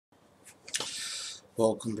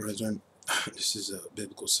Welcome, brethren. This is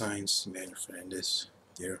Biblical Science. Emmanuel Fernandez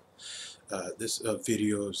here. This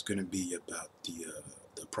video is going to be about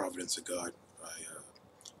the providence of God. I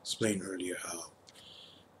explained earlier how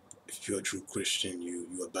if you're a true Christian, you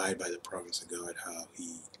abide by the providence of God. How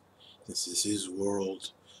this is His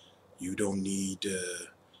world. You don't need,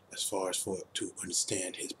 as far as to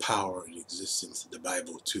understand His power and existence, the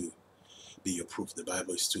Bible to be your proof. The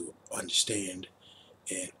Bible is to understand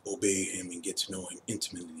and obey Him and get to know Him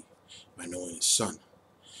intimately by knowing His Son.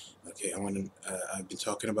 Okay, I've been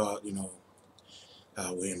talking about,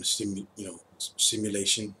 how we're in a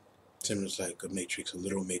simulation, similar to like a matrix, a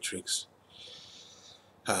literal matrix.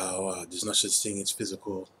 How there's no such thing as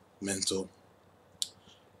physical, mental,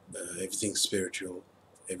 everything's spiritual.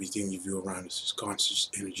 Everything you view around us is conscious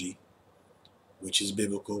energy, which is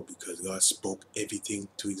biblical because God spoke everything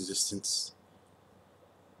to existence.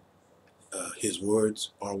 His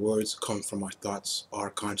words, our words, come from our thoughts,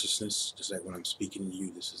 our consciousness. Just like when I'm speaking to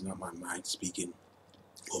you, this is not my mind speaking.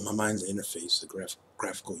 Well, my mind's the interface, the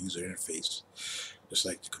graphical user interface, just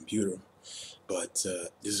like the computer. But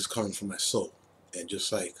this is coming from my soul, and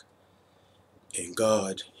just like in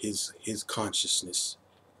God, His consciousness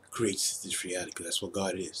creates this reality. Because that's what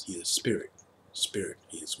God is. He is spirit. Spirit.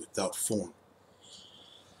 He is without form.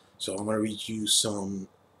 So I'm gonna read you some.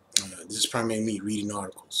 This is primarily me reading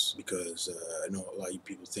articles because I know a lot of you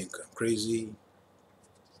people think I'm crazy.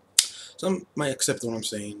 Some might accept what I'm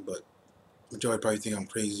saying, but majority probably think I'm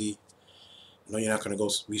crazy. I know you're not going to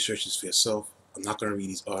go research this for yourself. I'm not going to read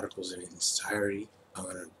these articles in its entirety. I'm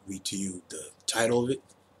going to read to you the title of it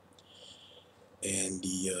and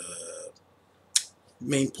the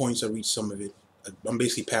main points. I read some of it. I'm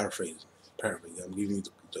basically paraphrasing. I'm giving you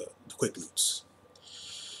the quick notes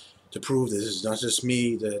to prove that this is not just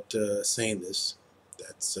me that saying this.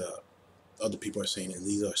 That's other people are saying it. And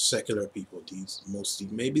these are secular people. These mostly,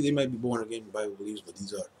 maybe they might be born again Bible believers, but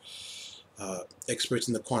these are experts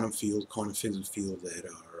in the quantum field, quantum physics field that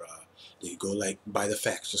are they go like by the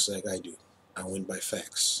facts, just like I do. I went by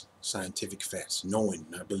facts, scientific facts, knowing,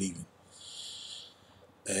 not believing.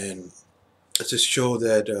 And to show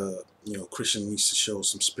that Christian needs to show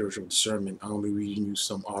some spiritual discernment, I'm gonna be reading you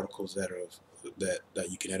some articles that are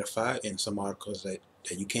that you can edify, and some articles that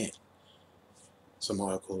you can't. Some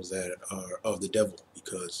articles that are of the devil,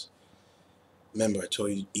 because remember I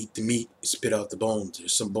told you eat the meat, spit out the bones.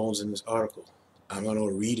 There's some bones in this article. I'm gonna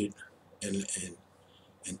read it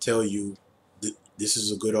and tell you this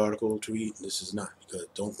is a good article to read, this is not, because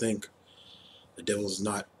don't think the devil is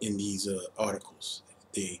not in these articles.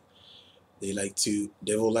 They like to,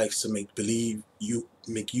 devil likes to make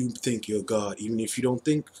you think you're God, even if you don't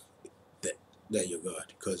think that you're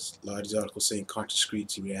God, because a lot of these articles saying conscious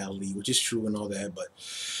creates reality, which is true and all that, but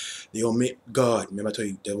they omit God. Remember I told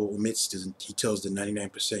you, devil omits, he tells the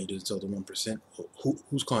 99%, he doesn't tell the 1%.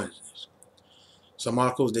 Who's conscious? Some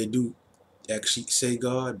articles they do actually say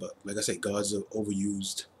God, but like I said, God's an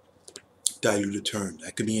overused, diluted term.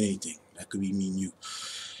 That could mean anything. That could be mean you.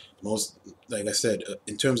 Most, like I said,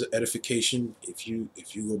 in terms of edification, if you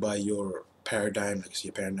go by your paradigm, like I say,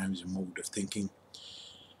 your paradigm is your mode of thinking,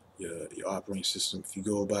 your operating system. If you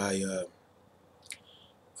go by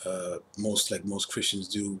most Christians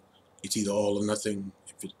do, it's either all or nothing.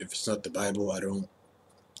 If it's not the Bible, I don't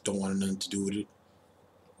want nothing to do with it.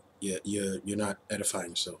 You're not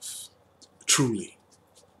edifying yourself truly.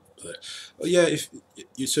 But yeah, if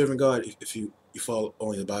you're serving God, if you follow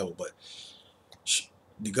only the Bible, but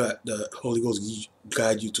the Holy Ghost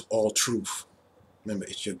guide you to all truth. Remember,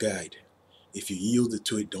 it's your guide. If you yield it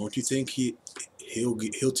to it, don't you think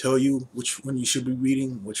he'll tell you which one you should be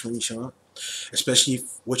reading, which one you should not? Especially if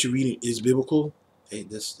what you're reading is biblical. Hey,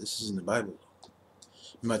 this is in the Bible.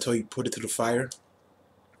 Remember I tell you, put it to the fire.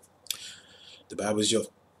 The Bible is your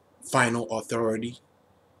final authority,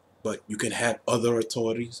 but you can have other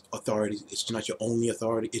authorities. It's not your only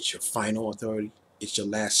authority. It's your final authority. It's your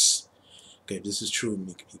last. Okay, if this is true,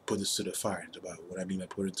 you put this to the fire. About what I mean by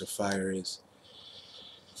put it to fire is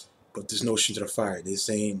put this notion to the fire. They're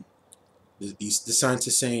saying, the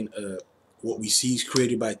scientists saying, what we see is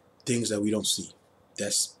created by things that we don't see.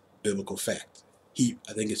 That's biblical fact.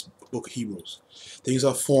 I think it's book of Hebrews. Things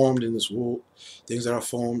are formed in this world. Things that are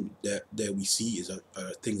formed that we see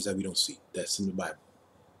are things that we don't see. That's in the Bible.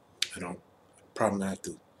 I don't probably have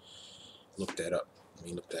to look that up. Let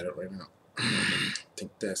me look that up right now. I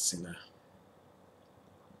think that's in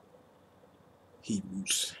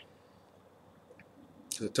Hebrews.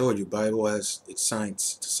 As I told you, Bible has it's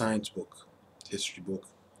science. It's a science book, history book.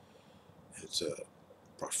 It's a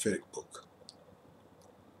prophetic book.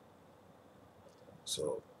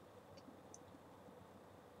 So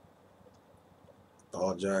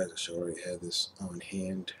Apologize, I should already have this on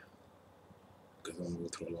hand because I'm going to go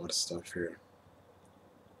through a lot of stuff here.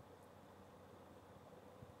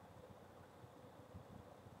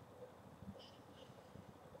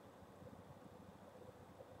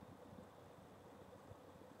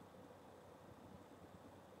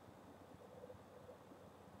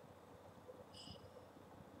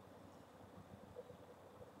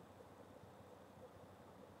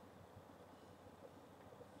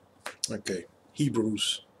 Okay,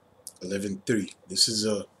 Hebrews 11:3. This is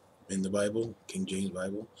in the Bible, King James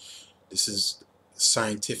Bible. This is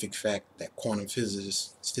scientific fact that quantum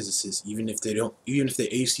physicists, even if they're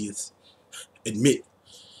atheists, admit.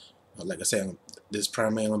 Like I said, this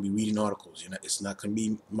primarily I'm gonna be reading articles. It's not gonna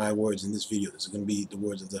be my words in this video. This is gonna be the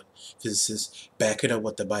words of the physicists backing up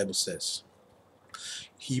what the Bible says.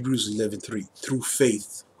 Hebrews 11:3. Through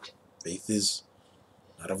faith, faith is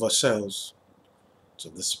not of ourselves, it's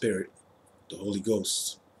of the Spirit, the Holy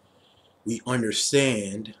Ghost. We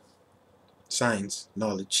understand science,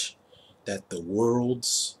 knowledge, that the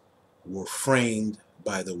worlds were framed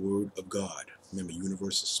by the word of God. Remember,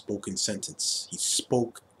 universe is spoken sentence. He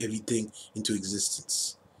spoke everything into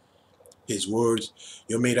existence. His words,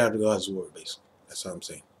 you're made out of God's word, basically. That's what I'm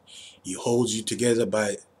saying. He holds you together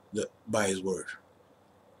by his word.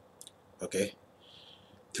 Okay?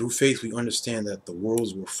 Through faith we understand that the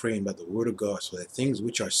worlds were framed by the word of God, so that things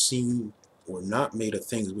which are seen were not made of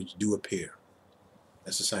things which do appear.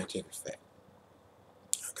 That's a scientific fact.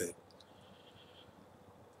 Okay.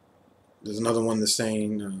 There's another one that's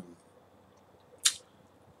saying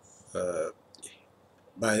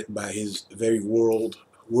by his very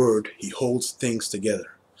word he holds things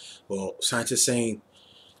together. Well, scientists saying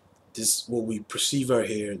this, what we perceive out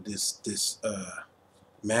here, this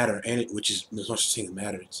matter, and which is, there's no such thing as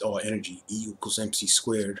matter, it's all energy, E equals mc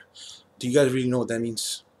squared. Do you guys really know what that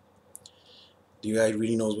means? Do you guys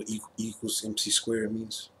really know what E equals mc squared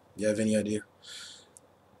means? Do you have any idea?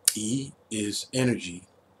 E is energy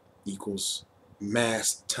equals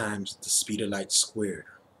mass times the speed of light squared.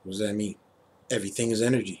 What does that mean? Everything is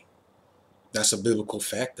energy. That's a biblical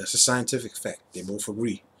fact. That's a scientific fact. They both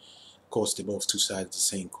agree. Of course, they're both two sides of the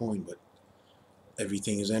same coin, but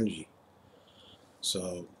everything is energy.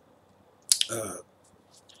 So,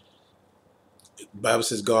 Bible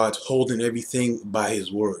says God's holding everything by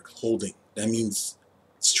his word. Holding. That means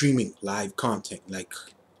streaming live content. Like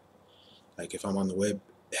if I'm on the web,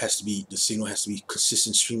 it has to be, the signal has to be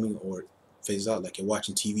consistent streaming or phase out. Like you're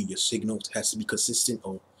watching TV, your signal has to be consistent,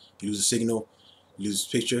 or you lose a signal, you lose a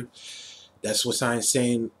picture. That's what science is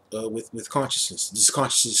saying with consciousness. This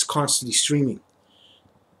consciousness is constantly streaming.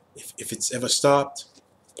 If it's ever stopped,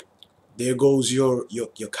 there goes your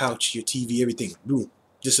couch, your TV, everything. Boom,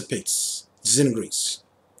 dissipates, disintegrates.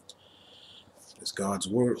 It's God's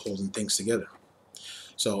word holding things together.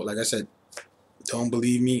 So, like I said, don't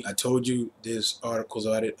believe me. I told you there's articles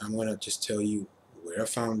on it. I'm gonna just tell you where I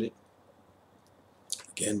found it.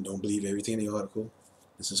 Again, don't believe everything in the article.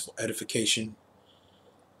 This is for edification.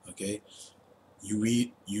 Okay, you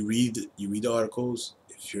read the articles.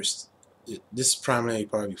 If you're this is primarily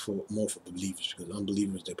probably more for believers, because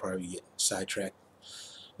unbelievers, they probably get sidetracked.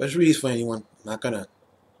 But it's really for anyone. I'm not gonna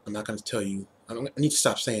tell you. I need to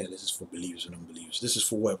stop saying that this is for believers and unbelievers. This is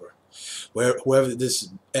for whoever this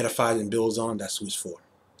edifies and builds on. That's who it's for.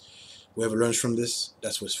 Whoever learns from this,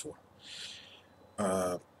 that's what it's for.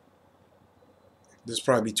 There's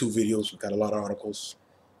probably 2 videos. We've got a lot of articles.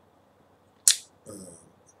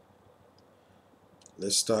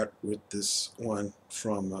 Let's start with this one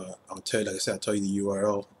from, I'll tell you, like I said, I'll tell you the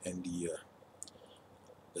URL and the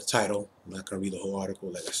title. I'm not going to read the whole article,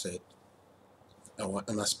 like I said.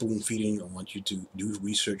 I'm not spoon feeding. I want you to do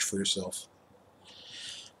research for yourself.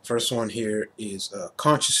 First one here is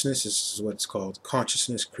consciousness. This is what it's called.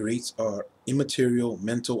 Consciousness creates our immaterial,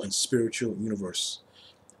 mental, and spiritual universe.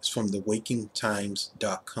 It's from the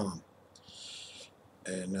wakingtimes.com.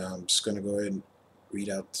 And I'm just going to go ahead and read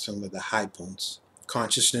out some of the high points.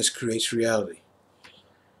 Consciousness creates reality.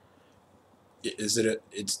 They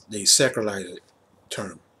sacralize it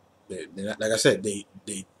term. Like I said, the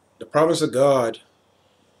providence of God.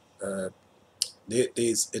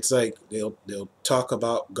 It's like they'll talk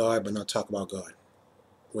about God but not talk about God.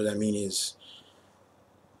 What I mean is,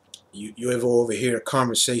 you ever overhear a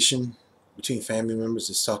conversation between family members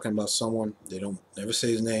that's talking about someone, they don't never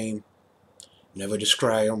say his name, never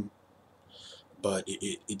describe him, but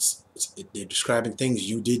they're describing things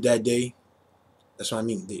you did that day. That's what I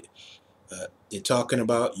mean. They're talking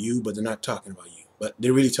about you, but they're not talking about you. But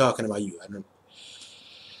they're really talking about you. I don't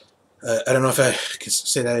know if I can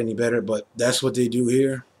say that any better, but that's what they do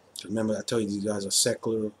here. Remember, I told you these guys are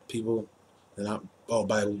secular people. They're not all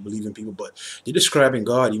Bible believing people, but they're describing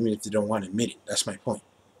God even if they don't want to admit it. That's my point.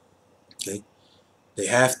 Okay, they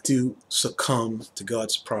have to succumb to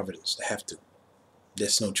God's providence. They have to.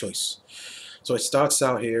 There's no choice. So it starts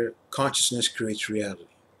out here. Consciousness creates reality.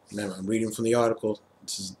 Remember, I'm reading from the article.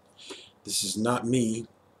 This is not me.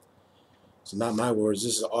 It's not my words.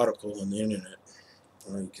 This is an article on the internet.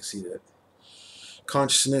 You can see that.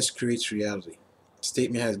 Consciousness creates reality. The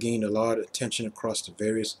statement has gained a lot of attention across the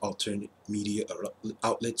various alternate media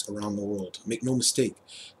outlets around the world. Make no mistake,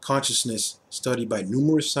 consciousness, studied by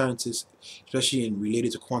numerous scientists, especially in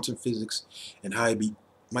related to quantum physics, and how it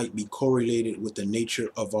might be correlated with the nature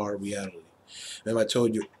of our reality. Remember I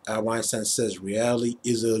told you, Einstein says reality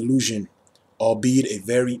is an illusion, albeit a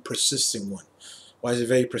very persistent one. Why is it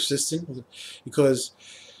very persistent? Because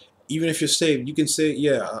even if you're saved, you can say,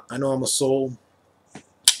 yeah, I know I'm a soul,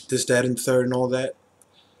 this, that, and the third, and all that.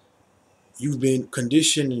 You've been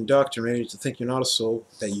conditioned and indoctrinated to think you're not a soul,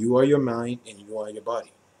 that you are your mind and you are your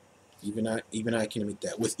body. Even I can admit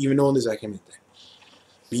that. With even knowing this, I can admit that.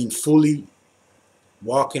 Being fully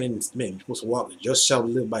walking in, man, you're supposed to walk. Just shall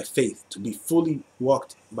live by faith. To be fully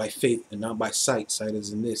walked by faith and not by sight. Sight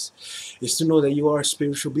is in this. Is to know that you are a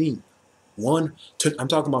spiritual being. I'm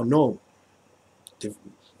talking about no.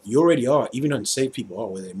 You already are. Even unsaved people are,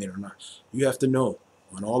 whether they admit it or not. You have to know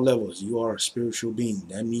on all levels you are a spiritual being.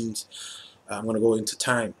 That means I'm going to go into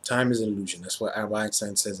time. Time is an illusion. That's what Albert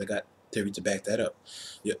Einstein says. I got theory to back that up.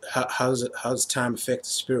 How does time affect the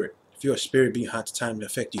spirit? If you're a spirit being, how does time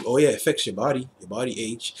affect you? Oh yeah, it affects your body. Your body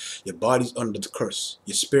age. Your body's under the curse.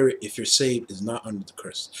 Your spirit, if you're saved, is not under the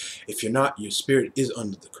curse. If you're not, your spirit is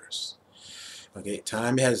under the curse. Okay,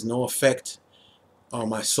 time has no effect on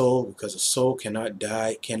my soul because the soul cannot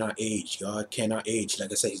die, cannot age. God cannot age.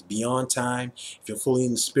 Like I said, He's beyond time. If you're fully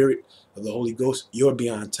in the spirit of the Holy Ghost, you're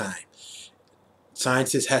beyond time.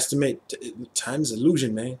 Scientists has to make time is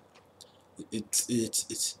illusion, man.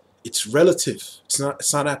 It's relative. It's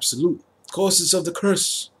not absolute. Of course, it's of the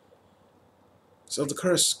curse. It's of the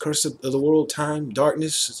curse. Curse of the world, time,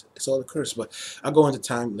 darkness. It's all the curse. But I'll go into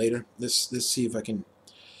time later. Let's see if I can.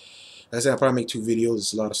 Like I said, I'll probably make 2 videos.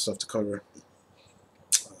 There's a lot of stuff to cover.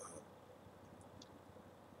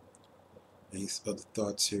 Any other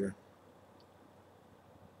thoughts here?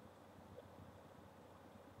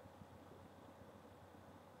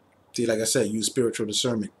 See, like I said, use spiritual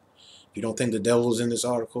discernment. If you don't think the devil's in this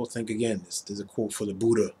article, think again. There's a quote for the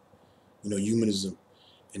Buddha, humanism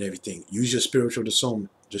and everything. Use your spiritual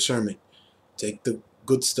discernment. Take the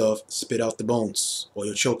good stuff, spit out the bones, or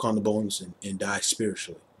you'll choke on the bones and die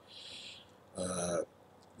spiritually.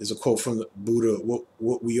 There's a quote from the Buddha,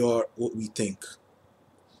 what we are, what we think.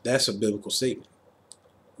 That's a biblical statement.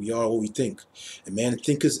 We are what we think. And man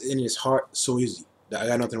thinketh in his heart, so is he. I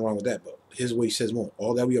got nothing wrong with that, but here's what he says more.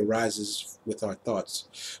 All that we arises with our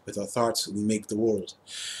thoughts. With our thoughts, we make the world.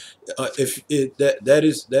 That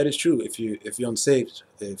is true. If you're unsaved,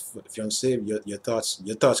 if you're unsaved, your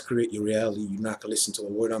thoughts create your reality. You're not gonna listen to a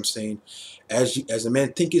word I'm saying. As a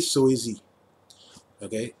man thinketh, so is he.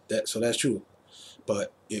 Okay, that's true.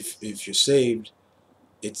 But if you're saved,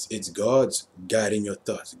 it's God's guiding your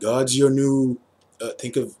thoughts. God's your new.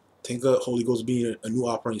 Think of Holy Ghost being a new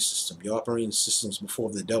operating system. Your operating systems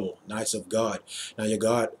before the devil. Now it's of God. Now your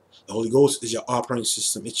God, the Holy Ghost is your operating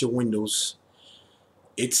system. It's your Windows.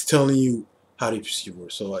 It's telling you how to perceive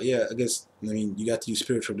words. So yeah, you got to use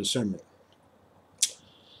spiritual discernment.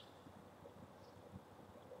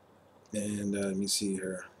 And let me see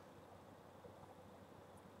here.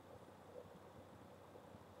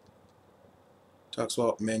 Talks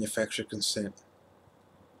about manufacturer consent.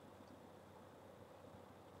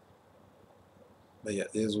 But yeah,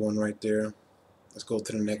 there's one right there. Let's go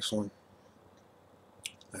to the next one.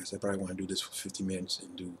 Like I said, I probably want to do this for 50 minutes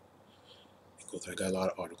and go through. I got a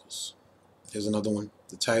lot of articles. Here's another one.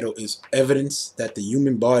 The title is Evidence That the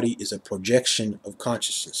Human Body is a Projection of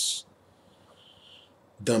Consciousness.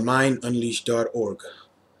 TheMindUnleashed.org.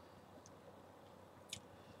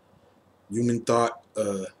 Human thought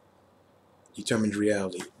determines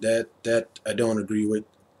reality. That I don't agree with.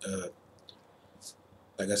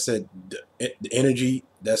 Like I said, the energy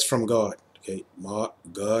that's from God. Okay,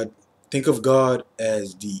 God. Think of God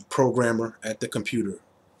as the programmer at the computer.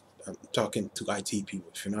 I'm talking to IT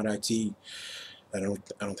people. If you're not IT, I don't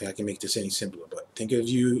think I can make this any simpler. But think of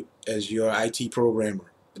you as your IT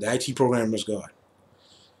programmer. The IT programmer is God.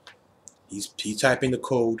 He's typing the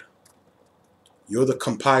code. You're the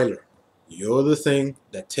compiler. You're the thing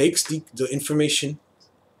that takes the information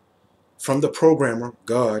from the programmer,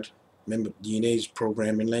 God. Remember, DNA's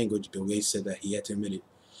programming language. Bill Gates said that he had to admit it.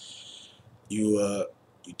 You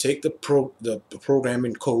You take the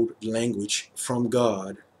programming code language from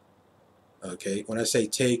God. Okay, when I say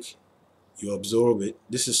take, you absorb it.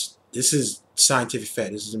 This is scientific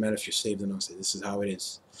fact. This doesn't matter if you're saved or not saved. This is how it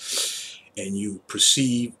is, and you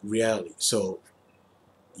perceive reality. So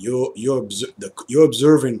you're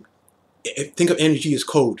observing. Think of energy as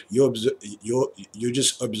code. You're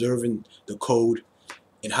just observing the code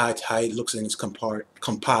and how it looks in its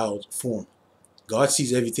compiled form. God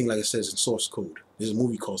sees everything like it says in source code. There's a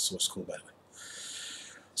movie called Source Code, by the way.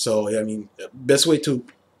 So I mean, best way to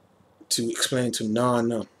explain to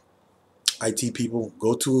non-IT people: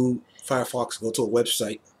 go to Firefox, go to a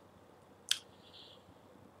website.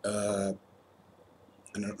 I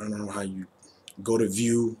don't know how you go to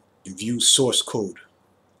view source code,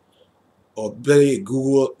 or better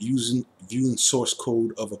Google viewing source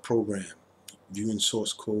code of a program, viewing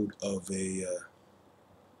source code of a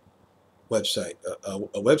website.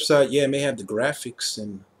 A website, yeah, it may have the graphics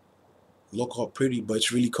and look all pretty, but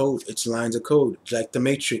it's really code. It's lines of code. It's like the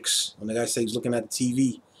Matrix. When the guy says he's looking at the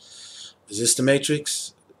TV, is this the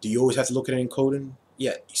Matrix? Do you always have to look at it in coding?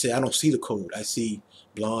 Yeah, you say, I don't see the code. I see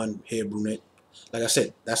blonde, hair, brunette. Like I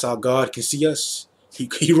said, that's how God can see us.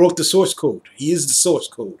 He wrote the source code. He is the source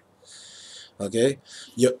code. Okay?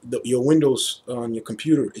 Your Windows on your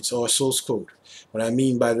computer, it's all source code. What I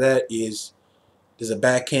mean by that is there's a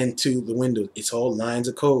back end to the Windows. It's all lines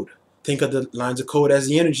of code. Think of the lines of code as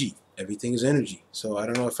the energy. Everything is energy. So I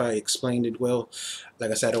don't know if I explained it well.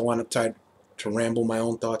 Like I said, I don't want to try to ramble my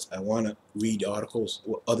own thoughts. I want to read articles,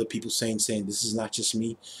 what other people saying this is not just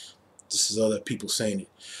me. This is other people saying it.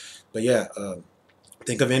 But yeah,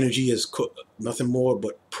 think of energy as nothing more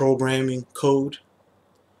but programming code.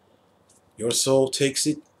 Your soul takes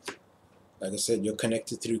it. Like I said, you're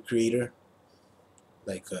connected to the Creator,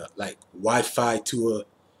 like Wi-Fi to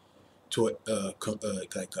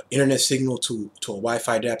like an internet signal to a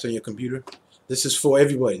Wi-Fi adapter on your computer. This is for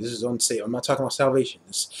everybody. This is unsafe. I'm not talking about salvation.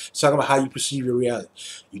 It's talking about how you perceive your reality.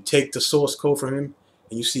 You take the source code from him,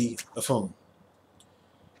 and you see a phone.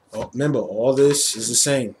 Oh, remember, all this is the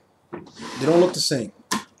same. They don't look the same.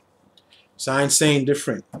 Science saying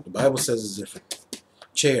different. The Bible says it's different.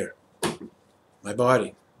 Chair, my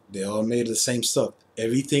body, they're all made of the same stuff.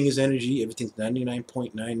 Everything is energy. Everything's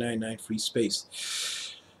 99.999 free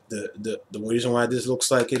space. The reason why this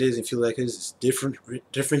looks like it is and feel like it is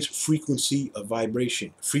different frequency of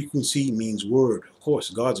vibration. Frequency means word, of course,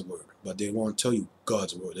 God's word, but they won't tell you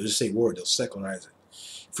God's word. They'll just say word. They'll secularize it.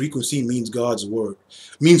 Frequency means God's word,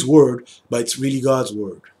 but it's really God's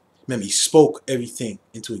word. Remember, he spoke everything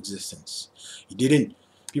into existence. He didn't.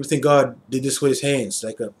 People think God did this with his hands,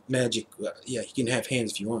 like a magic. Yeah, he can have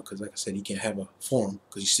hands if you want, because like I said, he can have a form,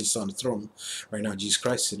 because he sits on the throne. Right now, Jesus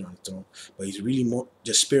Christ is sitting on the throne, but he's really more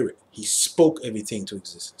just spirit. He spoke everything to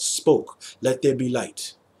existence. Spoke, let there be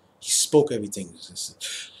light. He spoke everything to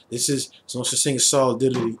existence. This is no such thing as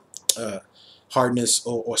solidity, hardness,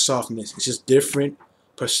 or softness. It's just different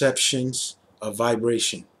perceptions of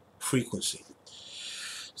vibration, frequency.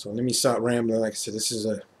 So let me stop rambling. Like I said, this is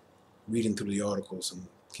a reading through the articles and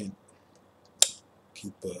can't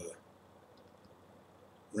keep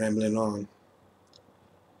rambling on.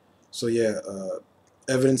 So yeah,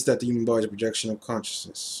 evidence that the human body is a projection of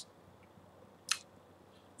consciousness.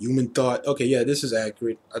 Human thought. Okay, yeah, this is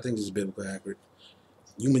accurate. I think this is biblically accurate.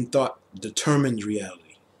 Human thought determines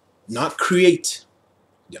reality, not create.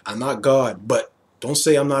 I'm not God, but don't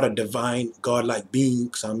say I'm not a divine, God-like being,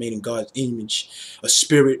 because I'm made in God's image. A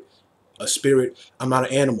spirit. I'm not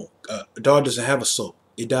an animal. A dog doesn't have a soul.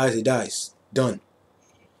 It dies, it dies. Done.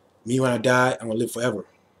 Me, when I die, I'm going to live forever.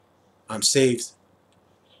 I'm saved.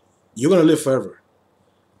 You're going to live forever.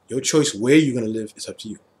 Your choice where you're going to live is up to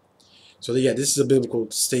you. So yeah, this is a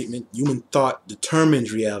biblical statement. Human thought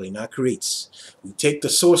determines reality, not creates. We take the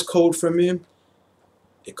source code from him.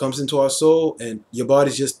 It comes into our soul, and your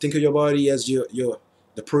body's just, think of your body as the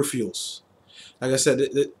peripherals. Like I said,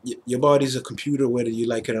 your body's a computer, whether you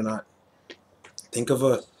like it or not. Think of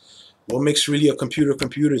what makes really a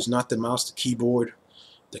computer is not the mouse, the keyboard,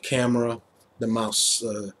 the camera, the mouse,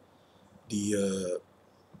 the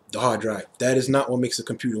hard drive. That is not what makes a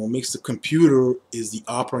computer. What makes the computer is the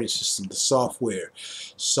operating system, the software.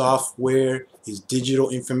 Software is digital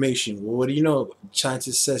information. Well, what do you know?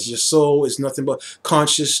 Scientist says your soul is nothing but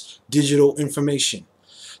conscious digital information.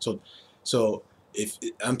 So if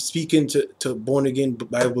I'm speaking to born again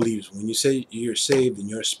Bible believers, when you say you're saved and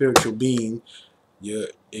you're a spiritual being,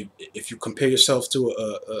 if you compare yourself to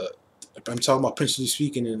I'm talking about principally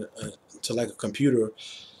speaking to like a computer.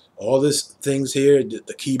 All these things here,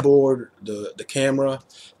 the keyboard, the camera,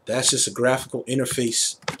 that's just a graphical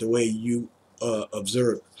interface, the way you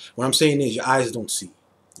observe. What I'm saying is your eyes don't see.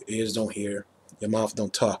 Your ears don't hear. Your mouth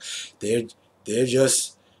don't talk. They're they're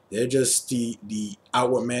just the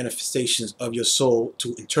outward manifestations of your soul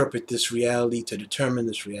to interpret this reality, to determine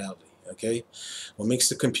this reality. Okay, what makes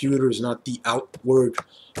the computer is not the outward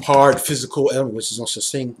hard physical element, which is no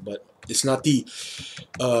such thing, but it's not the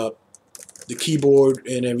keyboard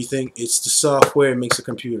and everything. It's the software that makes a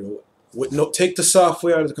computer. Take the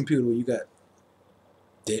software out of the computer. What you got?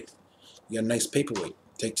 Dead. You got a nice paperweight.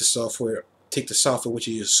 Take the software, which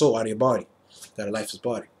is your soul, out of your body. Got a lifeless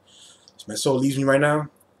body. So my soul leaves me right now.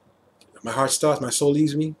 My heart stops. My soul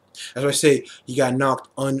leaves me. That's why I say you got knocked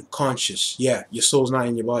unconscious. Yeah, your soul's not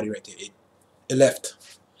in your body right there. It left.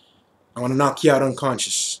 I want to knock you out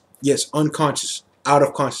unconscious. Yes, unconscious. Out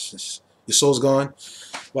of consciousness. Your soul's gone.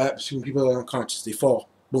 What happens when people are unconscious? They fall.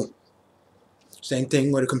 Boom. Same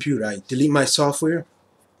thing with a computer. I delete my software,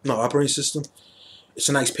 my operating system. It's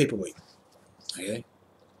a nice paperweight. Okay.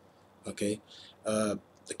 Okay. I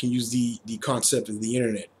can use the concept of the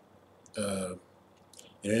internet.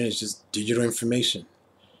 Internet is just digital information.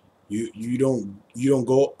 You don't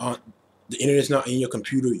go on. The internet's not in your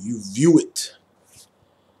computer. You view it.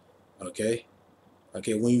 Okay.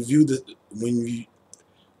 Okay. We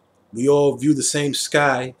all view the same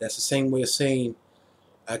sky. That's the same way of saying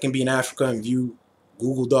I can be in Africa and view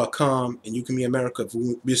Google.com, and you can be in America.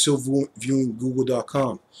 We're still viewing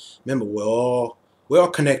Google.com. Remember, we're all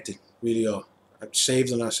connected. Really are. I'm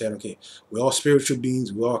saved or not saved. Okay, we're all spiritual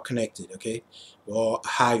beings. We're all connected. Okay, we're all a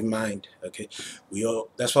hive mind. Okay,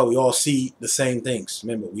 That's why we all see the same things.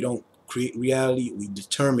 Remember, we don't create reality. We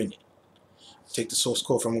determine it. Take the source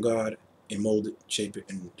code from God and mold it, shape it,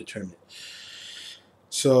 and determine it.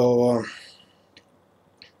 So,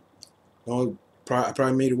 I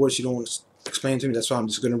probably made it worse. You don't want to explain to me. That's why I'm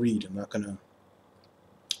just gonna read. I'm not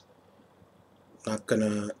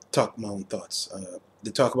gonna talk my own thoughts. They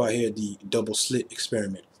talk about here the double slit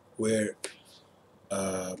experiment, where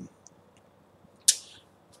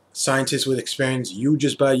scientists with experience,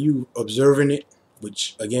 just by you observing it,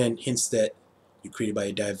 which again hints that you're created by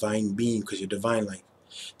a divine being because you're divine like.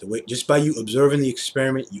 Just by you observing the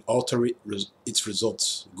experiment, you alter its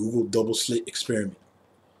results. Google double slit experiment.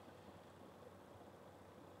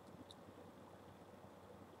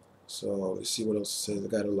 So let's see what else it says. I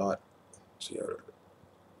got a lot. So yeah,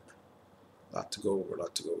 a lot to go over.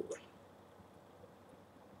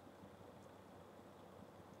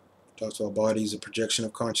 Talks about body is a projection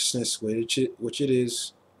of consciousness, which it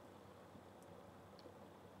is.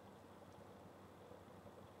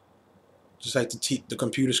 Just like the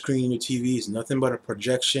computer screen in your TV is nothing but a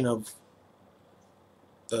projection of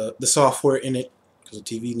the software in it. Because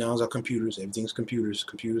the TV now is our computers. Everything's computers.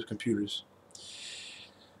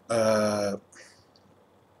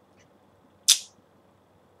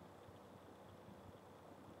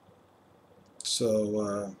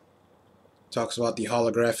 Talks about the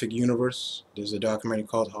holographic universe. There's a documentary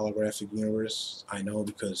called Holographic Universe. I know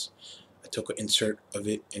because I took an insert of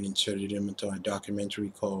it and inserted it into a documentary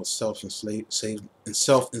called Self-Enslavement,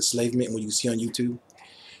 what you can see on YouTube.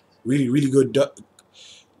 Really, really good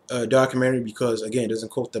documentary because, again, it doesn't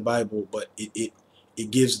quote the Bible, but it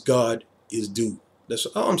gives God his due. That's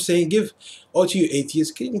all I'm saying. Give all to you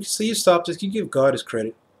atheists. So you stop this. You give God his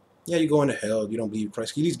credit. Yeah, you're going to hell if you don't believe in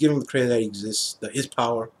Christ. You at least give him the credit that he exists, that his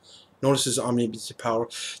power. Notice his omnipotent power.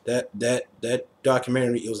 That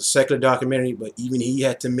documentary, it was a secular documentary, but even he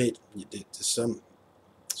had to admit that some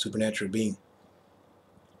supernatural being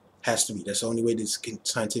has to be. That's the only way this can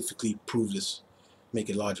scientifically prove this, make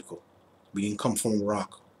it logical. We didn't come from a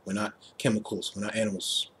rock. We're not chemicals. We're not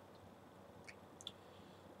animals.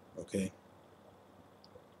 Okay.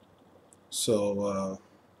 So,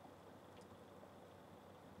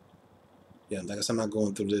 yeah, like I said, I'm not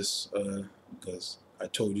going through this because I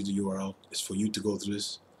told you the URL. It's for you to go through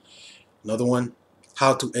this. Another one,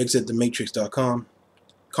 howtoexitthematrix.com.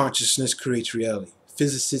 Consciousness creates reality.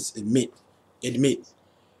 Physicists admit.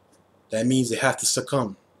 That means they have to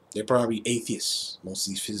succumb. They're probably atheists. Most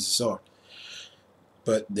of these physicists are.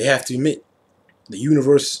 But they have to admit the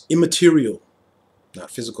universe is immaterial, not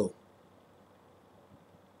physical.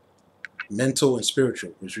 Mental and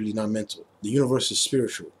spiritual. It's really not mental. The universe is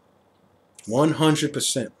spiritual.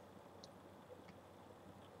 100%.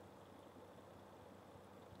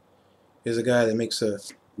 Here's a guy that makes a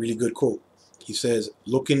really good quote. He says,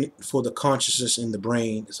 looking for the consciousness in the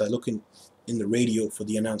brain is like looking in the radio for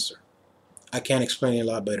the announcer. I can't explain it a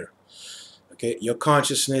lot better. Okay, your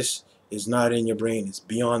consciousness is not in your brain. It's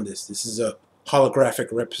beyond this. This is a holographic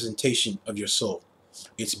representation of your soul.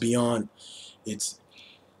 It's beyond. It's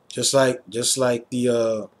just like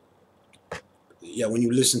the when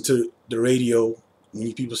you listen to the radio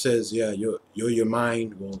Many people says, yeah, you're your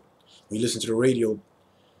mind. Well, when you listen to the radio,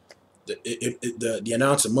 the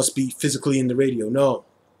announcer must be physically in the radio. No,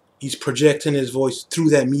 he's projecting his voice through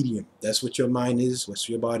that medium. That's what your mind is. What's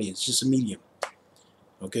your body? It's just a medium.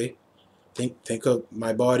 Okay. Think of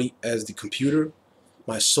my body as the computer.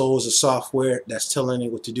 My soul is a software that's telling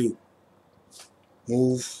it what to do.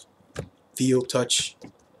 Move, feel, touch.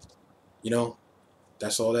 You know,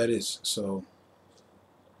 that's all that is. So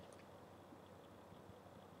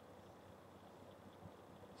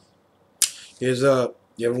here's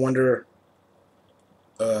you ever wonder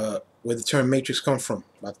where the term matrix comes from?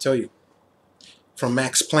 I'll tell you. From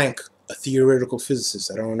Max Planck, a theoretical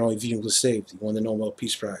physicist. I don't know if he was saved. He won the Nobel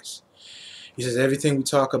Peace Prize. He says everything we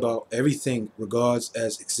talk about, everything regards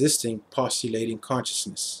as existing, postulating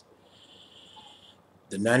consciousness.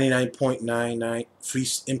 The 99.99 free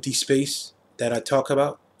empty space that I talk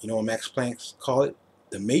about, you know what Max Planck call it?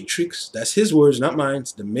 The matrix, that's his words, not mine,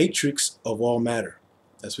 the matrix of all matter.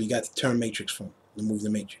 That's where you got the term matrix from, the movie The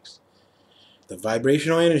Matrix. The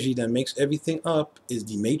vibrational energy that makes everything up is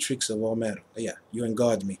the matrix of all matter. Yeah, you're in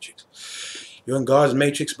God's matrix. You're in God's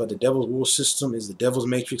matrix, but the devil's rule system is the devil's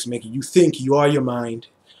matrix, making you think you are your mind,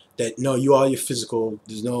 that no, you are your physical,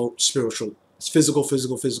 there's no spiritual. It's physical,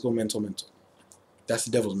 physical, physical, mental, mental. That's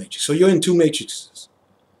the devil's matrix. So you're in two matrices.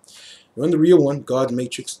 You're in the real one, God's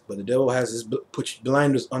matrix, but the devil has his put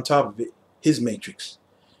blinders on top of it, his matrix.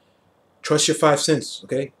 Trust your five senses,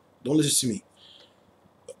 okay? Don't listen to me.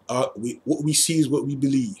 What we see is what we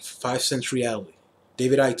believe. 5 sense reality.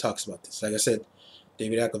 David Icke talks about this. Like I said,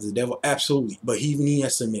 David Icke of the devil, absolutely. But even he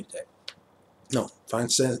has to admit that. No,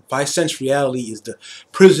 5 sense reality is the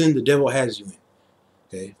prison the devil has you in.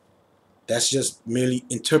 Okay? That's just merely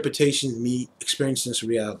interpretation, me experiencing this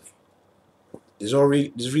reality. There's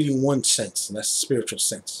really one sense, and that's the spiritual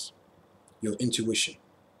sense. Your intuition.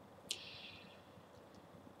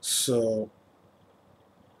 So,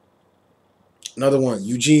 another one,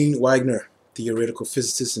 Eugene Wigner, theoretical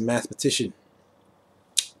physicist and mathematician.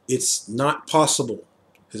 It's not possible,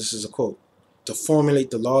 this is a quote, to formulate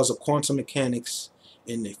the laws of quantum mechanics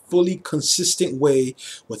in a fully consistent way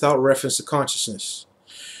without reference to consciousness.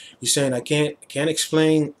 You're saying I can't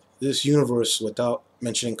explain this universe without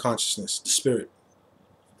mentioning consciousness, the spirit.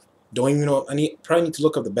 Don't even know. Probably need to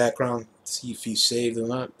look up the background to see if he's saved or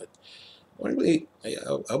not. But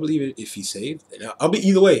I'll believe it if he's saved. I'll be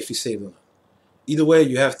either way if he's saved or not. Either way,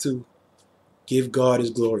 you have to give God His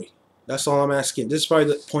glory. That's all I'm asking. This is probably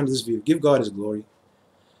the point of this video. Give God His glory.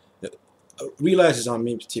 Realize His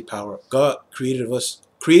omnipotent power. God created us.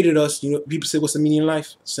 You know, people say, "What's the meaning of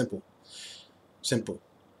life?" Simple. Simple.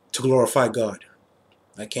 To glorify God.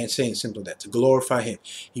 I can't say in simple that. To glorify Him.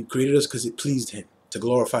 He created us because it pleased Him. To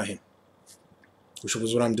glorify Him. Which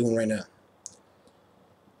was what I'm doing right now.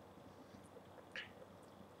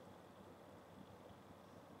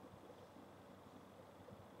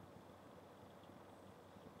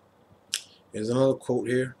 There's another quote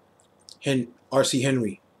here. R.C.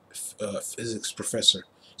 Henry, physics professor.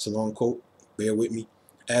 It's a long quote. Bear with me.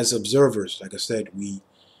 As observers, like I said, we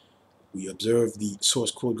observe the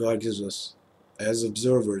source code God gives us. As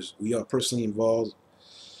observers, we are personally involved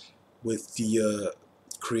with the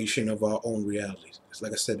creation of our own realities.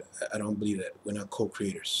 Like I said, I don't believe that. We're not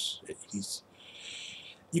co-creators.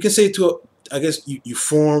 You can say I guess you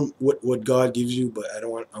form what God gives you, but I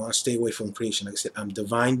want to stay away from creation. Like I said, I'm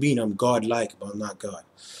divine being, I'm God-like, but I'm not God.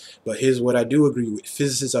 But here's what I do agree with.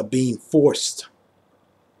 Physicists are being forced,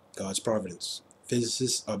 God's providence.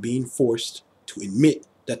 Physicists are being forced to admit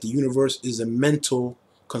that the universe is a mental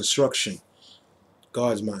construction.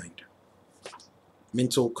 God's mind.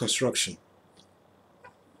 Mental construction.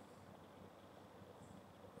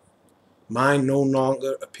 Mind no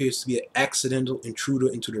longer appears to be an accidental intruder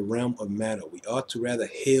into the realm of matter. We ought to rather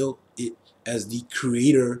hail it as the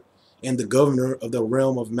creator and the governor of the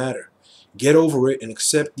realm of matter. Get over it and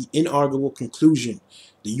accept the inarguable conclusion.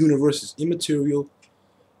 The universe is immaterial,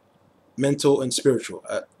 mental, and spiritual.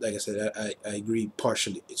 Like I said, I agree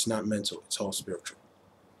partially. It's not mental. It's all spiritual.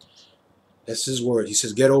 That's his word. He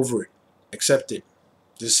says, get over it. Accept it.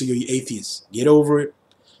 Just so you're atheists. Get over it.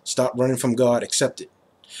 Stop running from God. Accept it.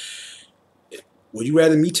 Would you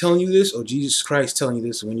rather me telling you this or Jesus Christ telling you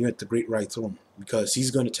this when you're at the great white throne? Because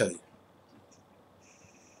He's going to tell you.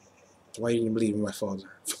 Why you didn't believe in my Father?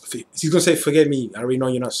 He's going to say, forget me. I already know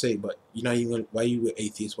you're not saved, but you're not even. Why are you an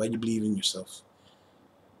atheist? Why do you believe in yourself?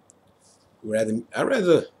 I'd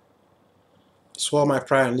rather swallow my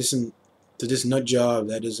pride and listen to this nut job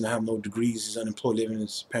that doesn't have no degrees, is unemployed, living in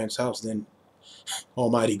his parents' house, than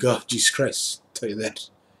Almighty God, Jesus Christ. I'll tell you that.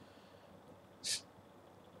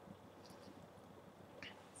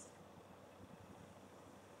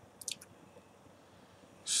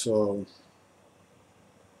 So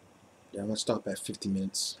yeah, I'm gonna stop at 50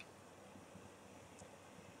 minutes.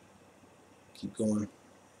 Keep going.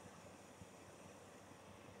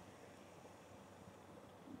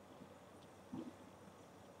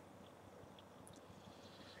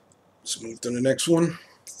 Let's move to the next one.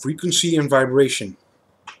 Frequency and vibration.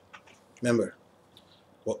 Remember,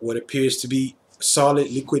 what appears to be solid,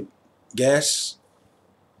 liquid, gas,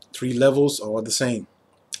 3 levels are all the same.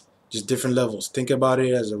 Just different levels. Think about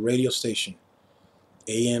it as a radio station.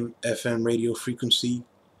 AM, FM radio frequency.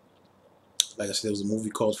 Like I said, there was a movie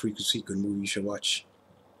called Frequency. Good movie, you should watch.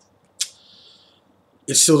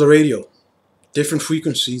 It's still the radio. Different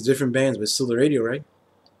frequencies, different bands, but it's still the radio, right?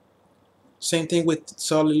 Same thing with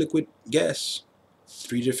solid, liquid, gas.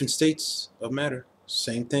 3 different states of matter.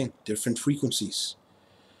 Same thing, different frequencies.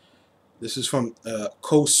 This is from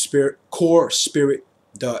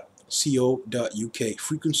corespirit.co.uk.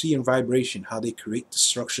 Frequency and vibration, how they create the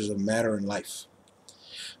structures of matter and life.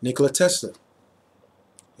 Nikola Tesla.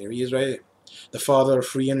 Here he is right here. The father of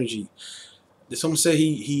free energy. Did someone say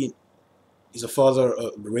he's a father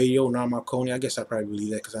of the radio, non-Marconi? I guess I probably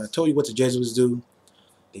believe that, because I told you what the Jesuits do.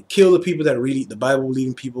 They kill the people that are really the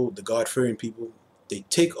Bible-believing people, the God-fearing people. They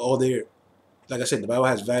take all their, like I said, the Bible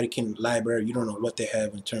has Vatican library. You don't know what they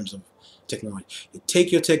have in terms of technology. They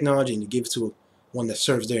take your technology and they give it to one that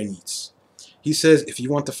serves their needs. He says, if you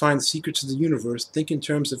want to find the secrets of the universe, think in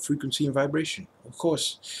terms of frequency and vibration. Of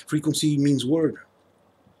course, frequency means word.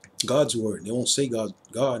 God's word. They won't say God,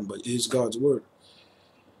 but it is God's word.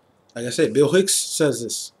 Like I said, Bill Hicks says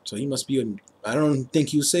this, so he must be I don't think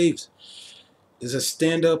he was saved. There's a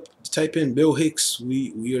stand-up, type in Bill Hicks.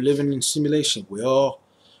 We are living in simulation. We're all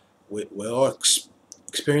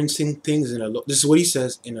experiencing things in a low, this is what he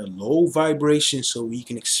says, in a low vibration, so we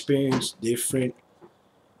can experience different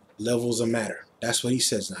levels of matter. That's what he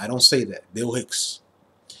says. Now, I don't say that. Bill Hicks.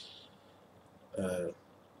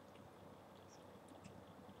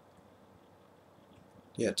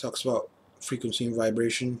 Yeah, it talks about frequency and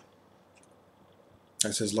vibration.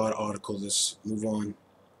 That says a lot of articles. Let's move on.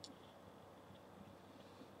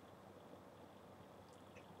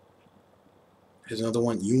 Here's another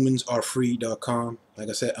one, humansarefree.com. Like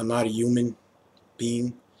I said, I'm not a human being.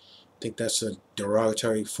 I think that's a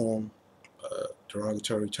derogatory form,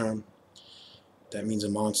 derogatory term. That means a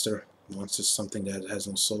monster. Monster is something that has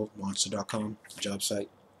no soul. Monster.com, job site.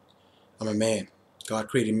 I'm a man. God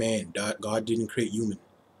created man. God didn't create human.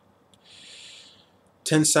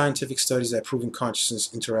 10 scientific studies that prove consciousness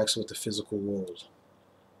interacts with the physical world.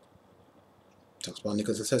 Talks about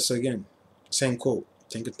Nikola Tesla again. Same quote.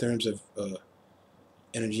 Think in terms of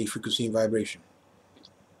energy, frequency, and vibration.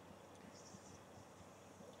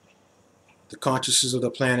 The consciousness of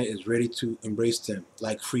the planet is ready to embrace them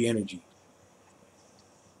like free energy.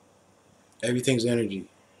 Everything's energy.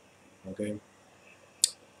 Okay?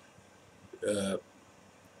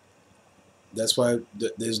 That's why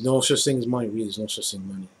there's no such thing as money. Really, there's no such thing as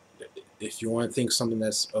money. If you want to think something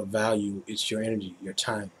that's of value, it's your energy, your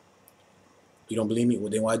time. You don't believe me?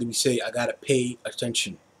 Well, then why do we say I gotta pay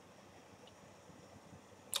attention?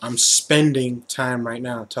 I'm spending time right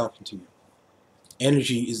now talking to you.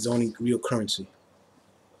 Energy is the only real currency.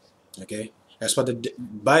 Okay? That's what the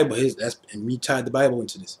Bible is. And we tied the Bible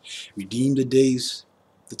into this. Redeem the days,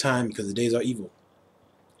 the time, because the days are evil.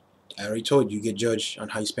 I already told you, you get judged on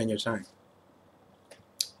how you spend your time.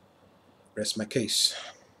 Rest my case.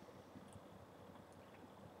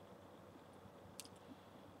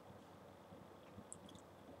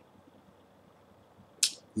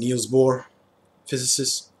 Niels Bohr,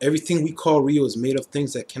 physicist. Everything we call real is made of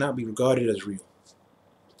things that cannot be regarded as real.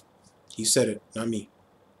 He said it, not me.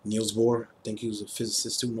 Niels Bohr, I think he was a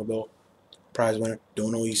physicist too, Nobel Prize winner.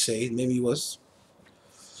 Don't know what he said. Maybe he was.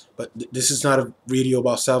 But this is not a video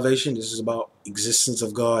about salvation. This is about existence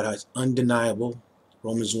of God. How it's undeniable.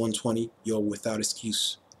 Romans 1:20, you're without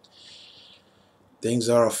excuse. Things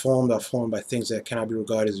that are formed by things that cannot be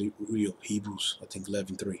regarded as real. Hebrews, I think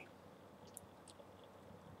 11:3.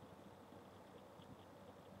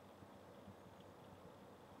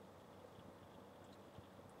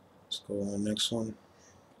 Let's go on next one.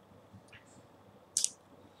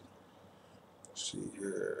 Let's see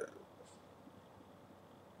here.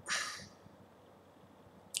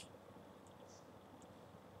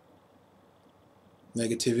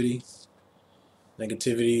 Negativity.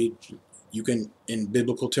 Negativity, you can, in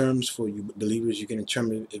biblical terms, for you believers, you can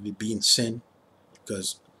determine if it being sin,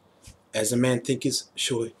 because as a man thinketh,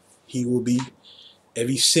 sure he will be.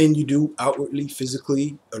 Every sin you do outwardly,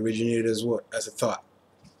 physically, originated as what? As a thought.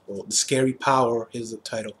 Well, the scary power, here's the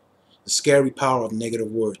title. The scary power of negative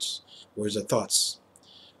words. Words are thoughts.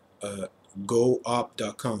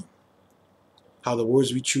 goop.com. How the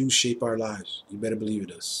words we choose shape our lives. You better believe it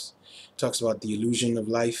does. It talks about the illusion of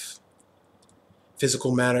life.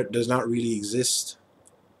 Physical matter does not really exist.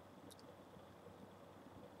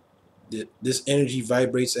 This energy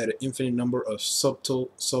vibrates at an infinite number of subtle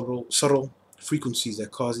frequencies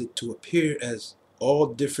that cause it to appear as all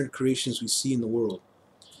different creations we see in the world.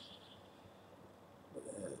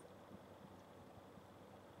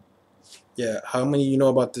 Yeah, how many of you know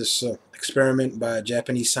about this experiment by a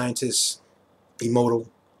Japanese scientist, Emoto?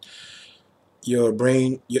 Your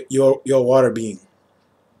brain, your water being.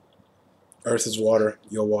 Earth is water,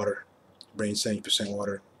 your water. Brain 70%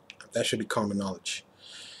 water. That should be common knowledge.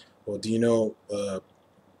 Well, do you know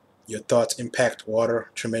your thoughts impact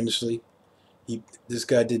water tremendously? This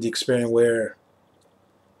guy did the experiment where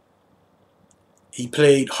he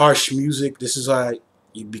played harsh music. This is why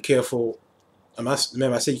you be careful.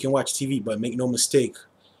 Remember, I said you can watch TV, but make no mistake.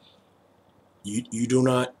 You do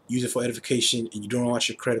not use it for edification, and you don't watch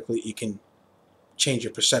it critically. It can change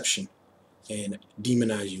your perception and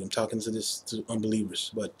demonize you. I'm talking to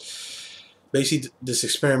unbelievers, but basically, this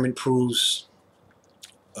experiment proves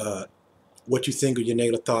what you think of your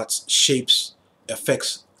negative thoughts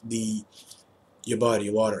affects your body,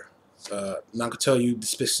 your water. I'm not gonna tell you the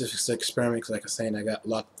specifics of the experiment because, like I'm saying, I got a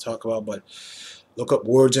lot to talk about. But look up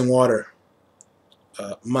words in water.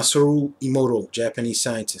 Masaru Emoto, Japanese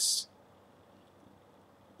scientist,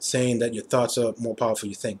 saying that your thoughts are more powerful than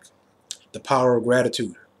you think. The power of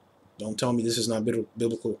gratitude. Don't tell me this is not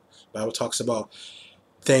biblical. The Bible talks about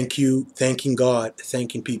thanking God,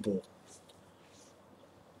 thanking people,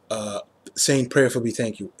 saying prayerfully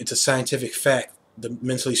thank you. It's a scientific fact. The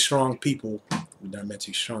mentally strong people, they're not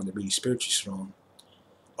mentally strong, they're really spiritually strong,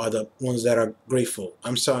 are the ones that are grateful.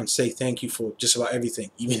 I'm starting to say thank you for just about everything,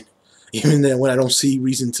 even then when I don't see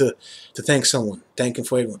reason to thank someone, thank him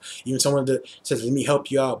for everyone. Even someone that says, let me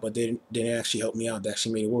help you out, but they didn't actually help me out. They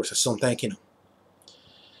actually made it worse. I still thanking them.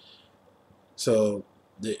 So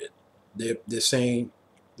they're saying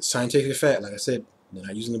the scientific fact, like I said, they're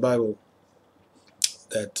not using the Bible,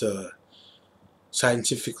 that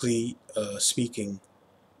scientifically speaking,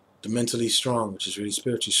 the mentally strong, which is really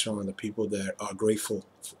spiritually strong, the people that are grateful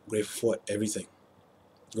for everything.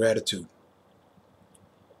 Gratitude.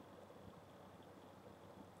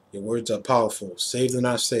 Your words are powerful. Saved or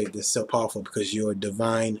not saved, they're still powerful because you're a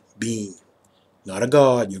divine being. Not a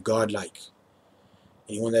God, you're God-like.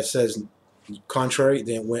 Anyone that says contrary,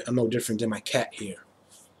 then I'm no different than my cat here.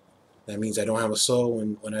 That means I don't have a soul,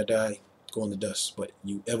 and when I die, go in the dust. But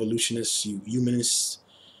you evolutionists, you humanists,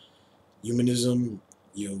 humanism,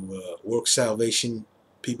 you work salvation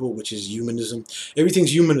people, which is humanism.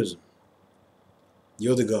 Everything's humanism.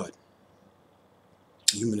 You're the God.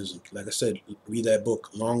 Humanism. Like I said, read that book,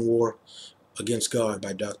 Long War Against God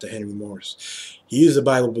by Dr. Henry Morris. He is a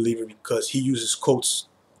Bible believer because he uses quotes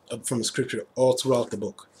from the scripture all throughout the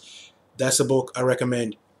book. That's a book I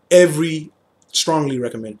strongly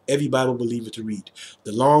recommend every Bible believer to read.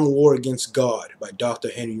 The Long War Against God by Dr.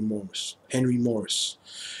 Henry Morris. Henry Morris.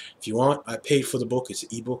 If you want, I paid for the book. It's an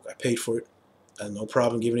ebook. I paid for it. I have no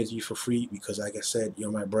problem giving it to you for free because, like I said,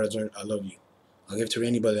 you're my brethren. I love you. I'll give it to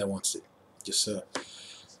anybody that wants it. Just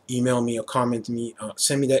email me or comment me.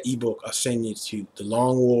 Send me that ebook. I'll send it to you. The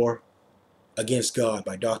Long War Against God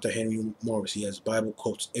by Dr. Henry Morris. He has Bible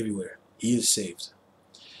quotes everywhere. He is saved.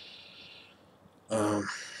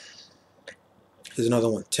 Here's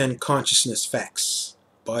another one. 10 Consciousness Facts.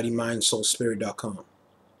 BodyMindSoulSpirit.com.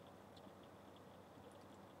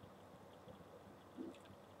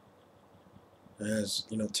 As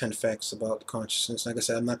 10 facts about consciousness. Like I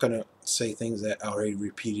said, I'm not gonna say things that I already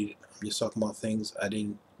repeated. I'm just talking about things I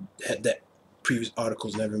didn't that previous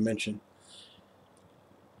articles never mentioned.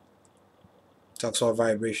 Talks about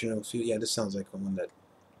vibrational field. Yeah, this sounds like one that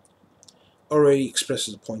already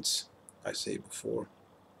expresses the points I say before.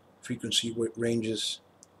 Frequency ranges.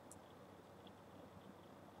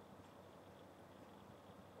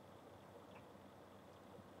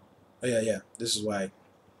 Oh yeah. This is why I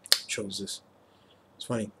chose this. It's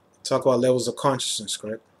funny. Talk about levels of consciousness,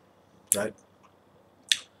 correct? Right?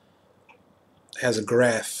 It has a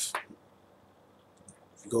graph.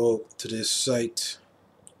 Go to this site,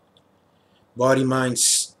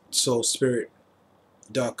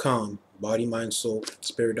 BodyMindSoulSpirit.com.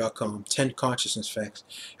 BodyMindSoulSpirit.com. 10 Consciousness Facts.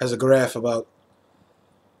 Has a graph about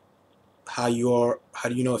how do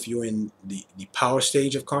you know if you're in the power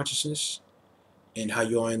stage of consciousness and how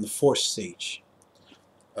you are in the force stage.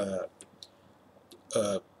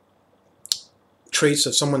 Traits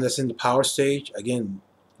of someone that's in the power stage, again,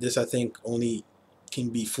 this I think only can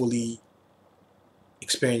be fully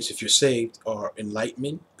experience if you're saved are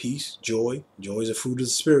enlightenment, peace, joy. Joy is a fruit of the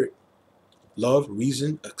Spirit. Love,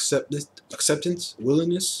 reason, acceptance,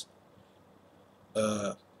 willingness.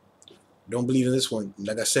 Don't believe in this one.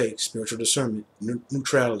 Like I say, spiritual discernment,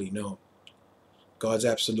 neutrality. No, God's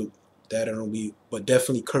absolute. That I don't believe, but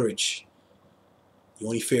definitely courage. You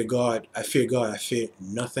only fear God. I fear God. I fear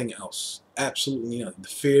nothing else. Absolutely nothing. The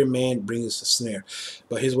fear of man brings a snare.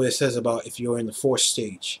 But here's what it says about if you're in the fourth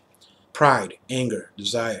stage. Pride, anger,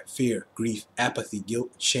 desire, fear, grief, apathy,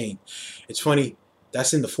 guilt, shame. It's funny.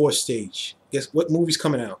 That's in the fourth stage. Guess what movie's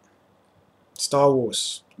coming out? Star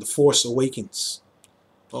Wars. The Force Awakens.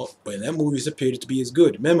 Oh, but in that movie it appeared to be as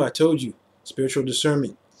good. Remember I told you. Spiritual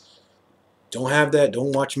discernment. Don't have that.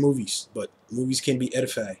 Don't watch movies. But movies can be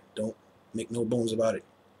edifying. Don't make no bones about it.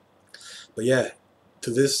 But yeah,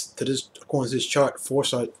 according to this chart,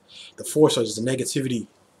 the foresight is the negativity.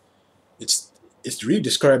 It's really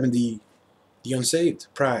describing the unsaved,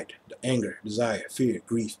 pride, the anger, desire, fear,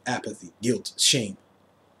 grief, apathy, guilt, shame.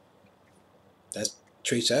 That's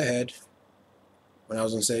traits I had when I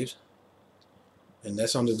was unsaved. And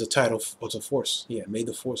that's under the title of the force. Yeah, may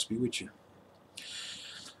the force be with you.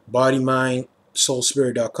 Body, mind, soul,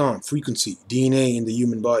 spirit.com. Frequency, DNA in the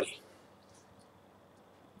human body.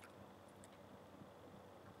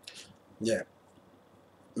 Yeah.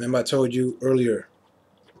 Remember I told you earlier,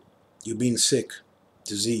 you being sick,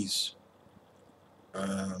 disease,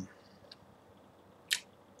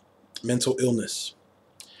 mental illness.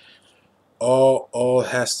 All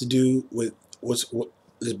has to do with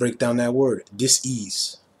let's break down that word.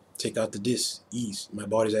 Dis-ease. Take out the dis-ease. My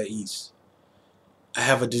body's at ease. I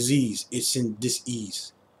have a disease. It's in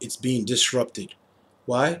dis-ease. It's being disrupted.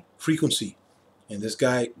 Why? Frequency. And this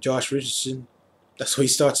guy, Josh Richardson, that's what he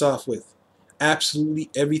starts off with.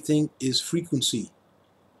 Absolutely everything is frequency.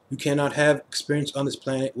 You cannot have experience on this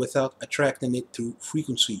planet without attracting it through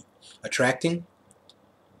frequency. Attracting?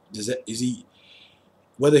 Is he,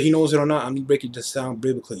 whether he knows it or not, I'm going to break it to sound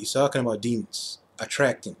biblically. He's talking about demons.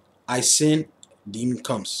 Attracting. I sin, demon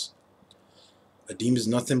comes. A demon is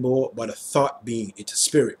nothing but a thought being. It's a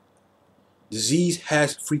spirit. Disease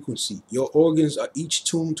has frequency. Your organs are each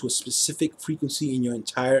tuned to a specific frequency in your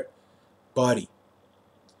entire body.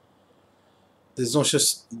 There's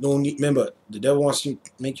no need. Remember, the devil wants to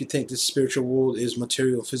make you think this spiritual world is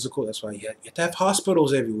material, physical. That's why you have to have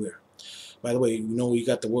hospitals everywhere. By the way, you know where you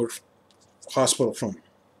got the word hospital from.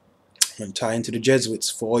 I'm going to tie into the Jesuits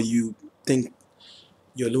for all you think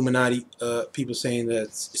your Illuminati people saying that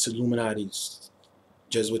it's Illuminati.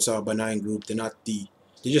 Jesuits are a benign group. They're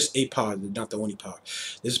just a power. They're not the only power.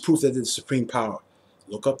 This is proof that they're the supreme power.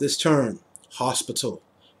 Look up this term, hospital.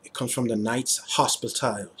 It comes from the Knights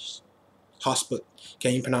Hospitallers. Can't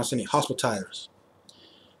even pronounce any. Hospitallers.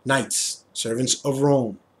 Knights, servants of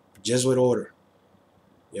Rome, Jesuit order.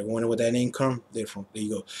 You ever wonder where that name come? There you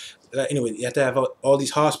go. Anyway, you have to have all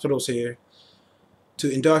these hospitals here to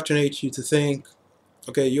indoctrinate you to think,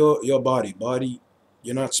 okay, your body,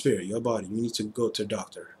 you're not spirit, your body. You need to go to a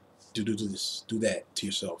doctor to do this, do that to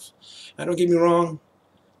yourself. Now, don't get me wrong.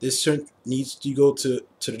 This certain needs to go to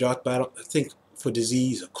the doctor. But I think for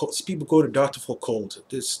disease, people go to the doctor for cold.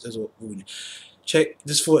 This is what we check.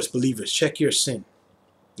 This for us believers. Check your sin.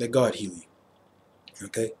 Let God heal you.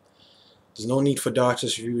 Okay. There's no need for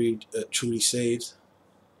doctors if you're really, truly saved.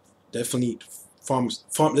 Definitely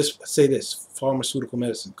let's say this, pharmaceutical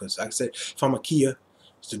medicine, because like I said, pharmakia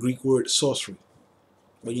is the Greek word sorcery.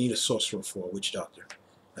 What you need a sorcerer for, a witch doctor.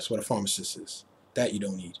 That's what a pharmacist is. That you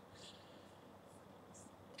don't need.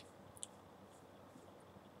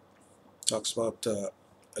 Talks about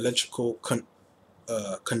electrical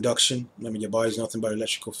conduction. Remember, your body's nothing but an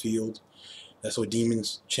electrical field. That's what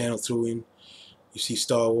demons channel through in. You see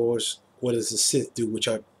Star Wars. What does the Sith do? Which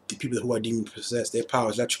are the people who are demon possessed. Their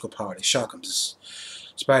power is electrical power. They shock them.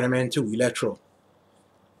 Spider-Man 2, Electro.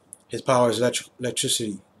 His power is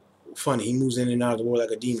electricity. Funny, he moves in and out of the world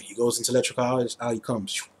like a demon. He goes into electrical power, out he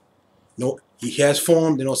comes. No, he has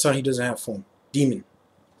form, then all of a sudden he doesn't have form. Demon.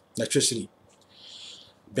 Electricity.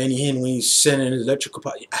 Benny Hinn, when he's sending his electrical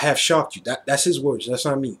power, I have shocked you. That's his words. That's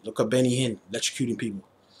not me. Look up Benny Hinn, electrocuting people.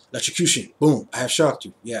 Electrocution. Boom. I have shocked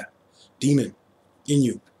you. Yeah. Demon in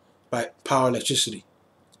you by power electricity.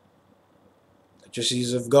 Electricity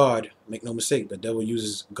is of God. Make no mistake. The devil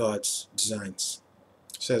uses God's designs.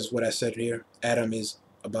 Says what I said here. Atom is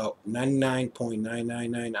about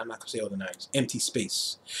 99.999. I'm not going to say all the nines. Empty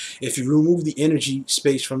space. If you remove the energy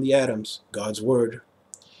space from the atoms, God's word,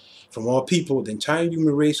 from all people, the entire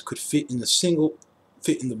human race could fit in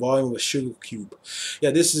the volume of a sugar cube.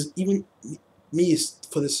 Yeah, this is, even me, this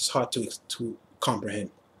is hard to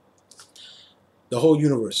comprehend. The whole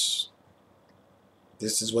universe,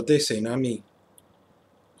 This is what they say, not me.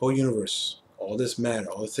 Whole universe, all this matter,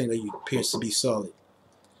 all the thing that you appears to be solid.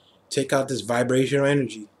 Take out this vibrational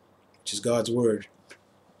energy, which is God's word.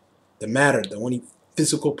 The matter, the only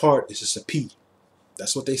physical part is just a P.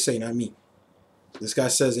 That's what they say, not me. This guy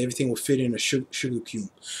says everything will fit in a sugar cube.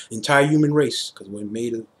 The entire human race, because we're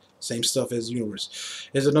made of the same stuff as the universe.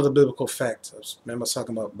 Here's another biblical fact. Remember I was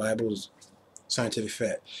talking about Bible's scientific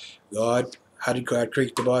fact. How did God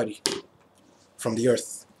create the body? From the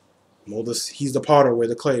earth. Mold us. He's the potter, we're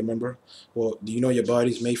the clay, remember? Well, do you know your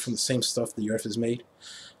body's made from the same stuff the earth is made?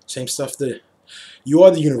 Same stuff that you are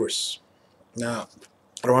the universe. Now,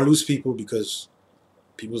 I don't want to lose people because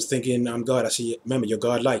people's thinking I'm God. I say, remember, you're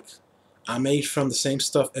God-like. I'm made from the same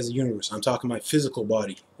stuff as the universe. I'm talking my physical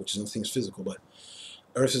body, which is nothing's physical, but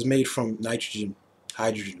Earth is made from nitrogen,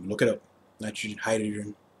 hydrogen. Look it up. Nitrogen,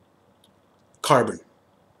 hydrogen, carbon.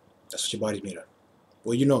 That's what your body's made of.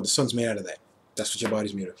 Well, you know, the sun's made out of that. That's what your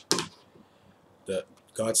body's made of.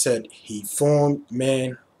 God said he formed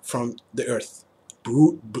man from the earth,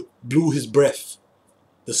 blew his breath,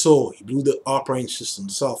 the soul. He blew the operating system,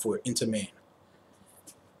 the software, into man.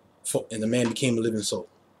 And the man became a living soul.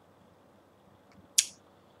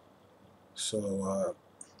 So,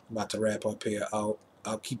 about to wrap up here. I'll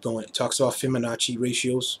keep going. It talks about Fibonacci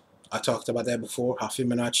ratios. I talked about that before, how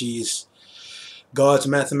Fibonacci is God's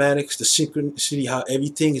mathematics, the synchronicity, how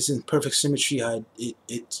everything is in perfect symmetry, how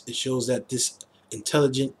it shows that this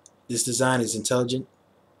design is intelligent.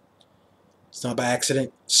 It's not by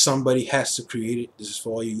accident. Somebody has to create it. This is for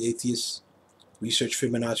all you atheists. Research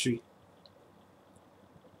Fibonacci.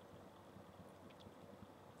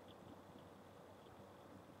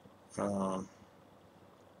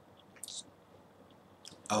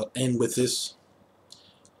 I'll end with this.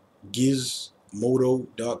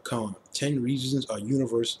 Gizmodo.com. 10 reasons our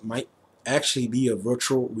universe might actually be a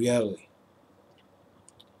virtual reality.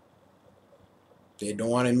 They don't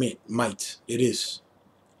want to admit. Might. It is.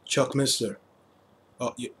 Chuck Missler.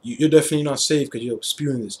 Oh, you're definitely not safe because you're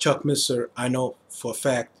spewing this. Chuck Missler, I know for a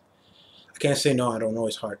fact. I can't say no, I don't know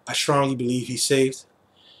his heart. I strongly believe he's saved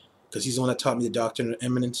because he's the one that taught me the doctrine of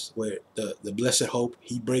imminence, where the blessed hope,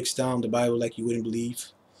 he breaks down the Bible like you wouldn't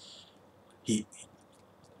believe.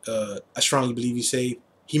 I strongly believe he's saved.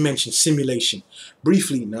 He mentioned simulation.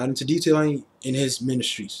 Briefly, not into detail in his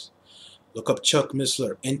ministries. Look up Chuck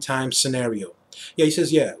Missler, End Time Scenario. Yeah, he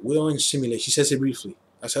says, yeah, we're in simulation. He says it briefly.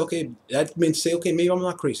 I said, okay, that meant say, okay, maybe I'm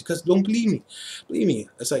not crazy, because don't believe me. Believe me.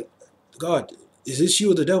 It's like, God, is this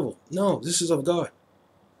you or the devil? No, this is of God.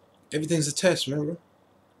 Everything's a test, remember?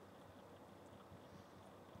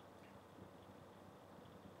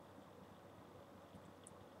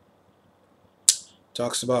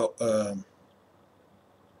 Talks about,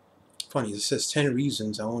 funny, it says 10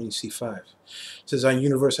 reasons, I only see 5. It says our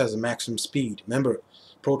universe has a maximum speed. Remember,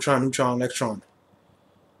 proton, neutron, electron.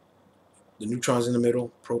 The neutron's in the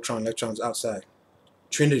middle, proton, electrons outside.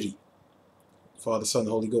 Trinity. Father, Son,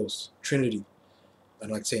 Holy Ghost. Trinity. I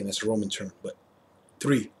don't like saying that's a Roman term, but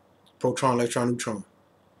 3. Proton, electron, neutron.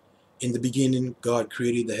 In the beginning, God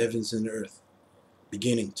created the heavens and the earth.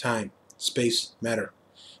 Beginning, time, space, matter.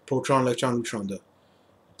 Proton, electron, neutron. The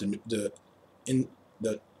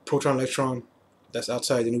proton, electron that's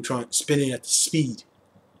outside the neutron spinning at the speed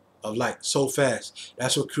of light, so fast.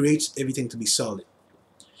 That's what creates everything to be solid.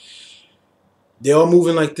 They're all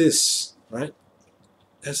moving like this, right?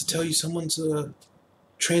 That's to tell you someone's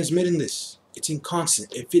transmitting this. It's in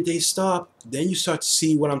constant. If they stop, then you start to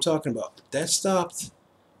see what I'm talking about. If that stopped,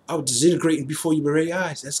 I would disintegrate before your very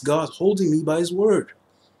eyes. That's God holding me by his word.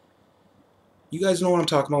 You guys know what I'm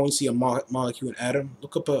talking about when you see a molecule, an atom.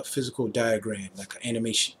 Look up a physical diagram, like an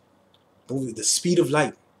animation. Moving the speed of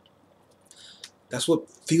light. That's what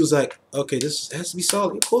feels like, okay, this has to be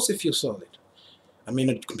solid. Of course it feels solid. I mean,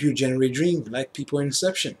 a computer-generated dream, like people in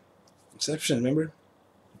Inception. Inception, remember?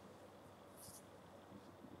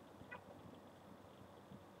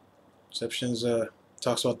 Inception's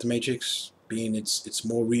talks about the Matrix being it's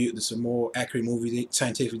more real. It's a more accurate movie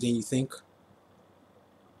scientifically than you think.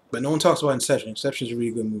 But no one talks about Inception. Inception's a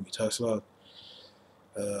really good movie. It talks about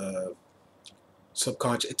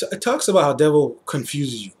subconscious. It talks about how the devil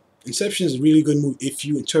confuses you. Inception is a really good movie if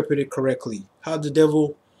you interpret it correctly. How the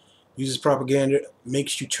devil uses propaganda,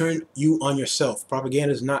 makes you turn you on yourself.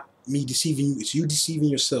 Propaganda is not me deceiving you, it's you deceiving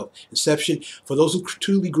yourself. Inception, for those who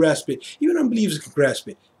truly grasp it, even unbelievers can grasp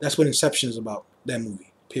it. That's what Inception is about, that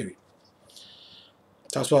movie, period.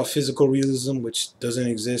 It talks about physical realism, which doesn't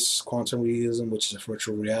exist, quantum realism, which is a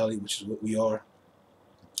virtual reality, which is what we are.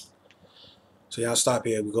 So yeah, I'll stop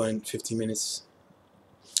here. We're going 15 minutes.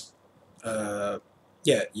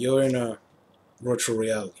 Yeah, you're in a virtual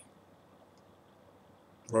reality.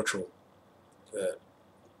 Virtual.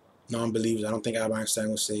 Non-believers. I don't think Albert Einstein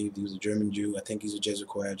was saved. He was a German Jew. I think he's a Jesuit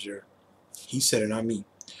coadjutor. He said it, not me.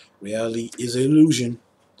 Reality is an illusion,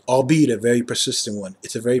 albeit a very persistent one.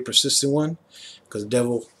 It's a very persistent one because the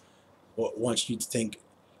devil wants you to think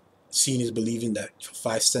seeing is believing, that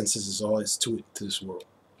five senses is all is to it, to this world.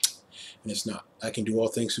 And it's not. I can do all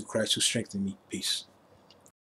things through Christ who strengthens me. Peace.